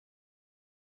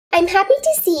I'm happy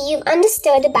to see you've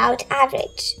understood about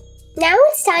average. Now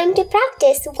it's time to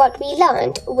practice what we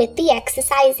learned with the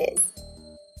exercises.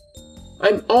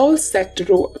 I'm all set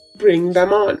to bring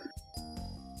them on.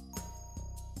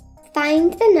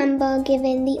 Find the number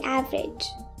given the average.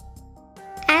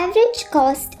 Average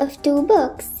cost of 2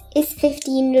 books is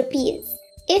 15 rupees.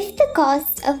 If the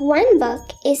cost of one book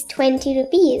is 20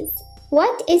 rupees,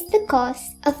 what is the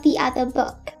cost of the other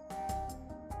book?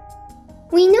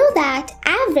 We know that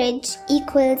average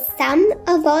equals sum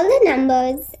of all the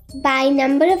numbers by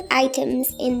number of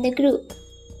items in the group.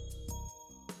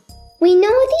 We know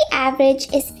the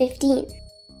average is 15.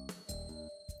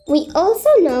 We also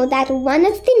know that one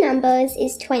of the numbers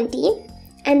is 20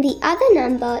 and the other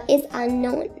number is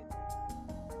unknown.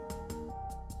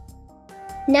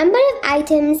 Number of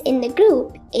items in the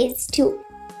group is 2.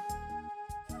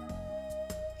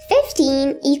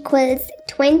 15 equals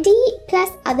 20 plus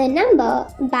other number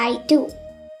by 2.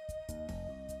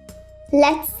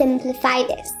 Let's simplify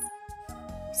this.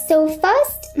 So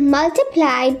first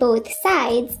multiply both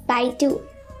sides by 2.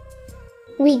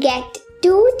 We get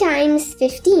 2 times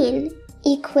 15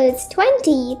 equals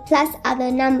 20 plus other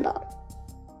number.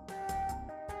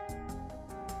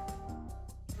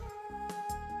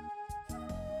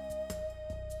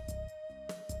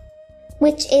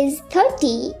 Which is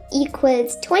 30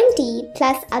 equals 20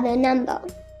 plus other number.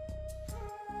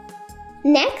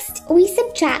 Next, we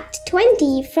subtract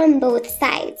 20 from both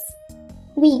sides.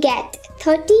 We get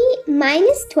 30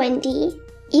 minus 20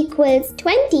 equals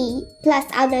 20 plus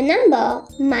other number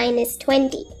minus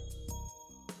 20.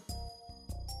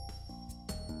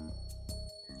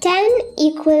 10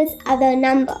 equals other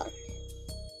number.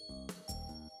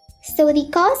 So the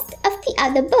cost of the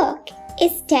other book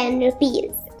is 10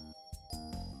 rupees.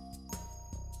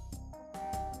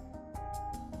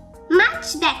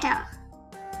 Much better.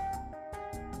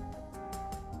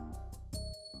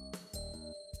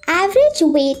 Average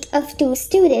weight of 2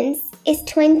 students is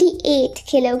 28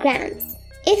 kilograms.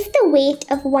 If the weight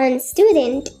of one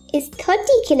student is 30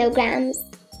 kilograms,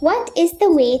 what is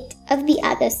the weight of the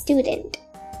other student?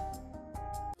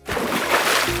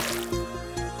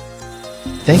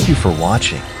 Thank you for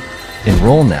watching.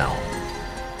 Enroll now.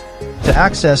 To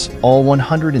access all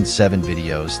 107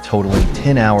 videos totaling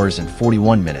 10 hours and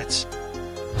 41 minutes,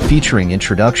 featuring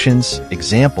introductions,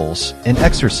 examples, and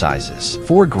exercises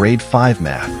for Grade 5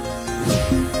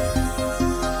 Math.